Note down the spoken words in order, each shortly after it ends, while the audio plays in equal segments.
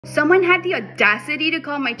Someone had the audacity to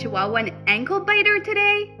call my Chihuahua an ankle biter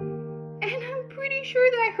today, and I'm pretty sure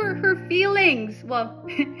that hurt her feelings. Well,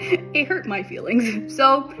 it hurt my feelings.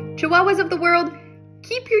 So, Chihuahuas of the world,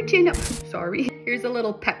 keep your chin up. Sorry. Here's a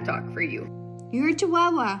little pep talk for you. You're a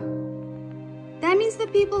Chihuahua. That means the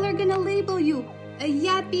people are gonna label you a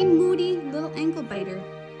yappy, moody little ankle biter.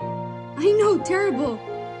 I know, terrible.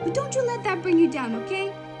 But don't you let that bring you down,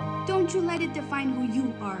 okay? Don't you let it define who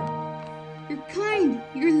you are. You're kind,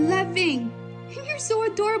 you're loving, and you're so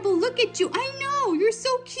adorable. Look at you, I know, you're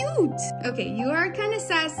so cute. Okay, you are kind of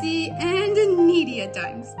sassy and needy at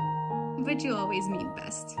times, but you always mean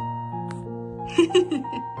best.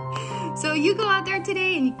 So you go out there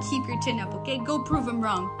today and you keep your chin up, okay? Go prove them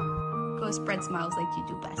wrong. Go spread smiles like you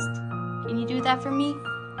do best. Can you do that for me?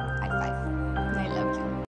 High five. I love you.